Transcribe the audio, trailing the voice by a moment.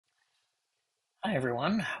Hi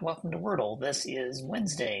everyone, welcome to Wordle. This is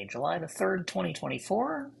Wednesday, July the 3rd,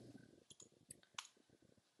 2024.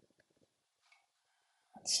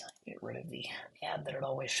 Let's get rid of the ad that it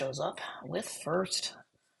always shows up with first.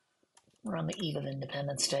 We're on the eve of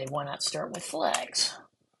Independence Day. Why not start with flags?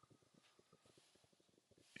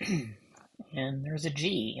 And there's a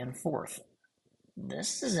G in fourth.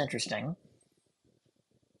 This is interesting.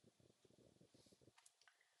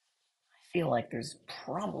 I feel like there's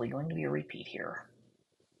probably going to be a repeat here.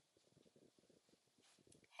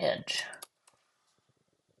 Hedge.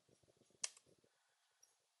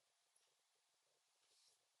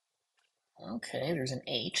 Okay, there's an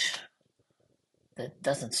H that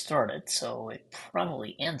doesn't start it, so it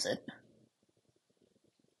probably ends it.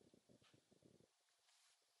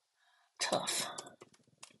 Tough.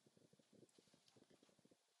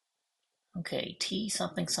 Okay, T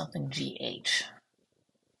something something GH.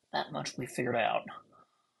 That much we figured out.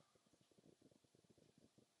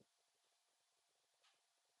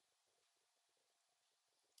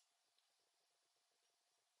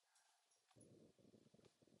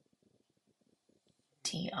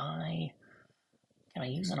 TI. Can I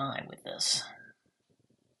use an I with this?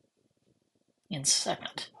 In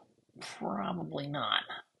second? Probably not.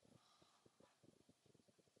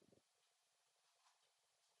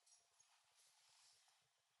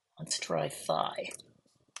 Let's try thigh.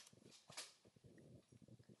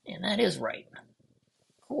 And that is right.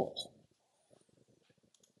 Cool.